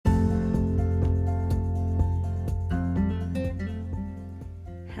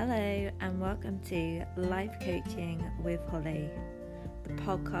and welcome to Life Coaching with Holly, the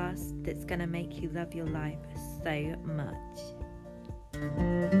podcast that's going to make you love your life so much.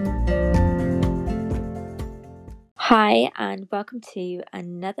 Hi, and welcome to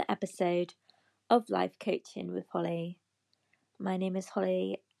another episode of Life Coaching with Holly. My name is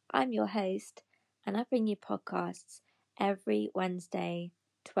Holly, I'm your host, and I bring you podcasts every Wednesday,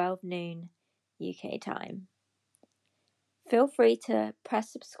 12 noon UK time. Feel free to press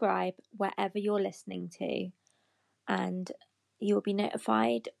subscribe wherever you're listening to, and you'll be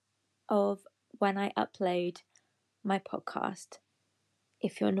notified of when I upload my podcast.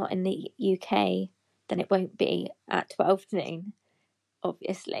 If you're not in the UK, then it won't be at 12 noon,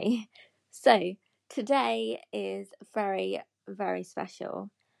 obviously. So today is very, very special.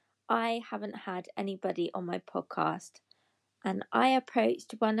 I haven't had anybody on my podcast, and I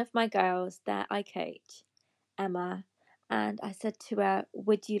approached one of my girls that I coach, Emma, and I said to her,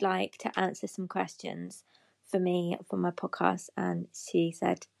 would you like to answer some questions for me for my podcast? And she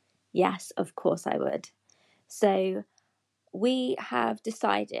said, yes, of course I would. So we have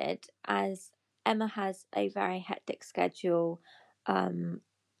decided, as Emma has a very hectic schedule and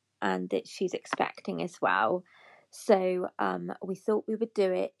that she's expecting as well. So we thought we would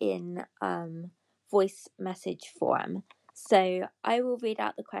do it in voice message form. So I will read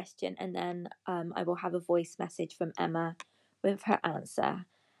out the question and then I will have a voice message from Emma with her answer.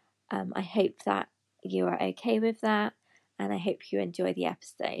 I hope that you are okay with that, and I hope you enjoy the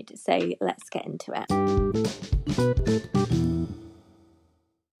episode. So let's get into it.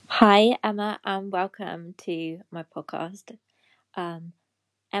 Hi, Emma, and welcome to my podcast.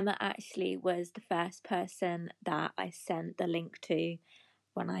 Emma actually was the first person that I sent the link to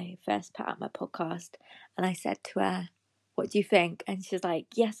when I first put out my podcast, and I said to her, what do you think? And she was like,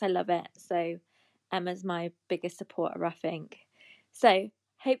 yes, I love it. So Emma's my biggest supporter, I think. So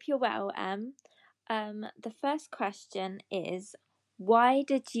hope you're well, Em. The first question is, why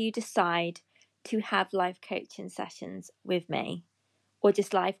did you decide to have life coaching sessions with me, or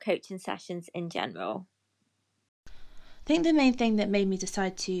just life coaching sessions in general? I think the main thing that made me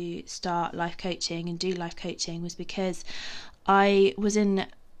decide to start life coaching and do life coaching was because I was in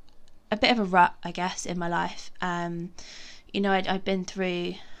a bit of a rut, I guess, in my life. I'd been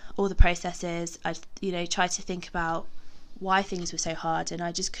through all the processes. I tried to think about why things were so hard, and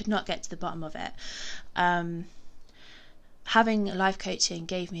I just could not get to the bottom of it. Having life coaching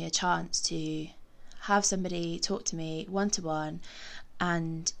gave me a chance to have somebody talk to me one-to-one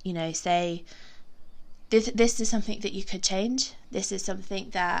and, say, this is something that you could change. This is something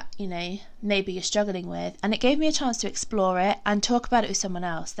that, maybe you're struggling with. And it gave me a chance to explore it and talk about it with someone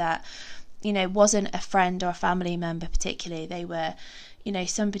else that, wasn't a friend or a family member particularly. They were,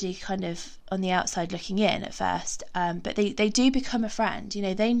 somebody kind of on the outside looking in at first. But they do become a friend.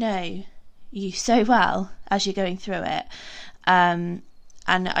 They know you so well as you're going through it. And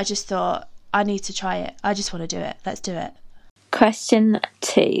I just thought, I need to try it. I just want to do it. Let's do it. Question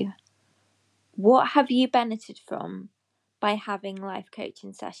 2. What have you benefited from by having life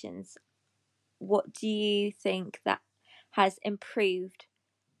coaching sessions? What do you think that has improved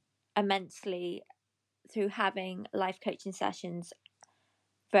immensely through having life coaching sessions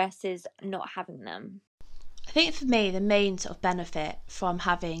versus not having them? I think for me, the main sort of benefit from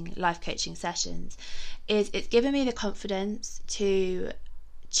having life coaching sessions is it's given me the confidence to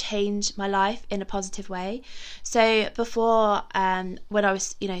change my life in a positive way. So before, when I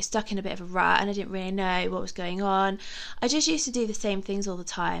was stuck in a bit of a rut and I didn't really know what was going on, I just used to do the same things all the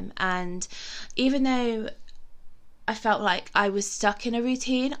time. And even though I felt like I was stuck in a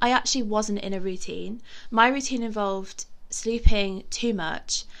routine, I actually wasn't in a routine. My routine involved sleeping too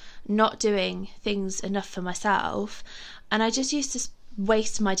much, not doing things enough for myself, and I just used to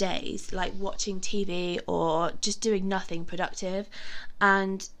waste my days like watching TV or just doing nothing productive.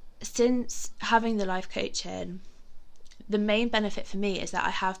 And since having the life coaching, the main benefit for me is that I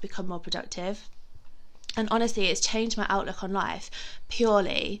have become more productive, and honestly it's changed my outlook on life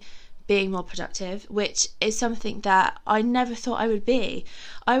purely being more productive, which is something that I never thought I would be.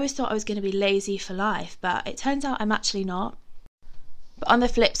 I always thought I was going to be lazy for life, but it turns out I'm actually not. But on the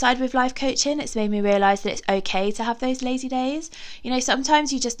flip side with life coaching, it's made me realise that it's okay to have those lazy days.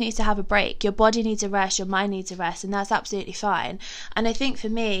 Sometimes you just need to have a break. Your body needs a rest, your mind needs a rest, and that's absolutely fine. And I think for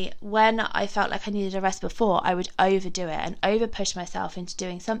me, when I felt like I needed a rest before, I would overdo it and over push myself into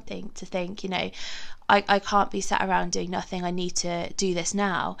doing something to think, I can't be sat around doing nothing. I need to do this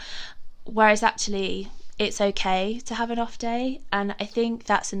now. Whereas actually, it's okay to have an off day. And I think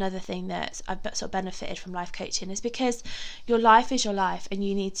that's another thing that I've sort of benefited from life coaching, is because your life is your life and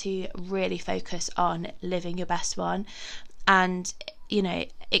you need to really focus on living your best one. and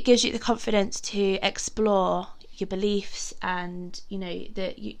it gives you the confidence to explore your beliefs and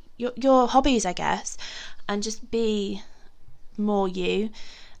your hobbies, I guess, and just be more you,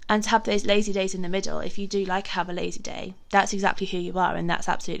 and to have those lazy days in the middle. If you do have a lazy day, that's exactly who you are, and that's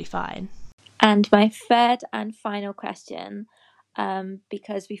absolutely fine. And my third and final question,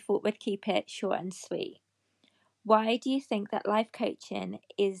 because we thought we'd keep it short and sweet. Why do you think that life coaching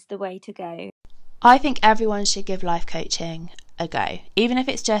is the way to go? I think everyone should give life coaching a go, even if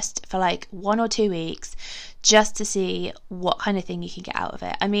it's just for 1 or 2 weeks, just to see what kind of thing you can get out of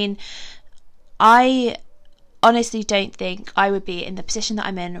it. I mean, I honestly don't think I would be in the position that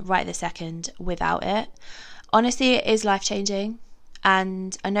I'm in right this second without it. Honestly, it is life-changing.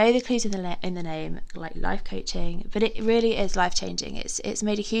 And I know the clues in the name, like life coaching, but it really is life-changing. It's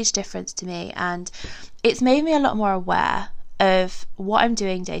made a huge difference to me, and it's made me a lot more aware of what I'm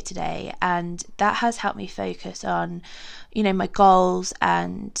doing day to day, and that has helped me focus on, my goals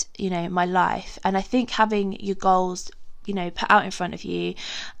and, my life. And I think having your goals, put out in front of you,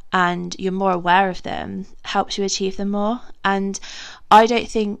 and you're more aware of them, helps you achieve them more. And I don't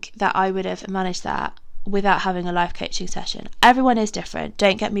think that I would have managed that without having a life coaching session. Everyone is different,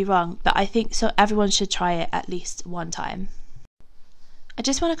 don't get me wrong, but I think so everyone should try it at least one time. I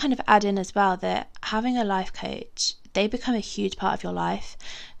just want to kind of add in as well that having a life coach, they become a huge part of your life.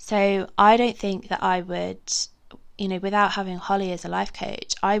 So I don't think that I would, without having Holly as a life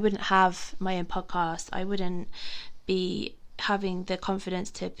coach, I wouldn't have my own podcast. I wouldn't be having the confidence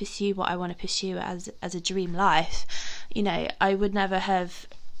to pursue what I want to pursue as a dream life. I would never have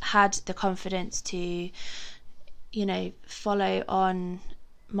had the confidence to follow on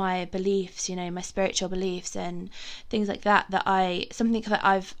my beliefs, my spiritual beliefs and things like that something that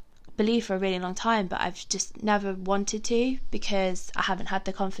I've believed for a really long time, but I've just never wanted to because I haven't had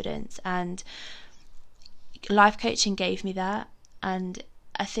the confidence. And life coaching gave me that, and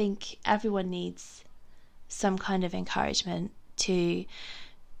I think everyone needs some kind of encouragement to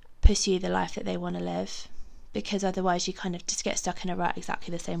pursue the life that they want to live, because otherwise you kind of just get stuck in a rut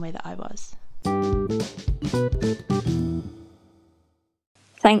exactly the same way that I was.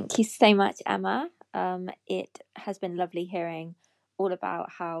 Thank you so much, Emma. It has been lovely hearing all about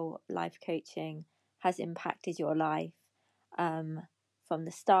how life coaching has impacted your life from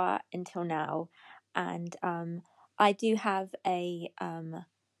the start until now. And I do have a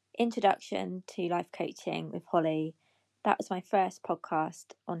introduction to life coaching with Holly. That was my first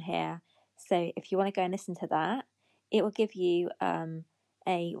podcast on here. So if you want to go and listen to that, it will give you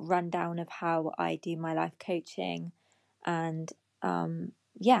a rundown of how I do my life coaching. And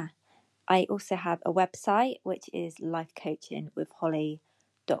yeah, I also have a website, which is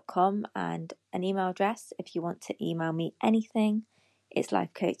lifecoachingwithholly.com, and an email address if you want to email me anything. It's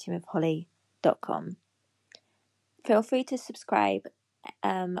lifecoachingwithholly.com. Feel free to subscribe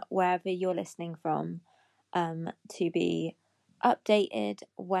wherever you're listening from to be updated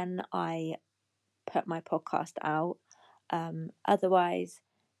when I put my podcast out. Otherwise,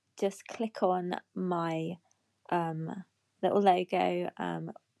 just click on my little logo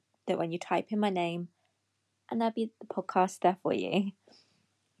that when you type in my name, and there'll be the podcast there for you.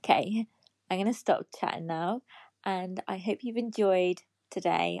 Okay, I'm going to stop chatting now, and I hope you've enjoyed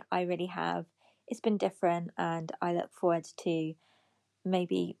today. I really have. It's been different, and I look forward to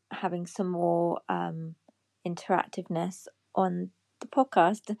maybe having some more interactiveness on the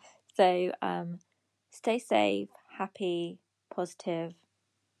podcast. So stay safe, happy, positive,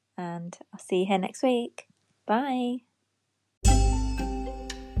 and I'll see you here next week. Bye.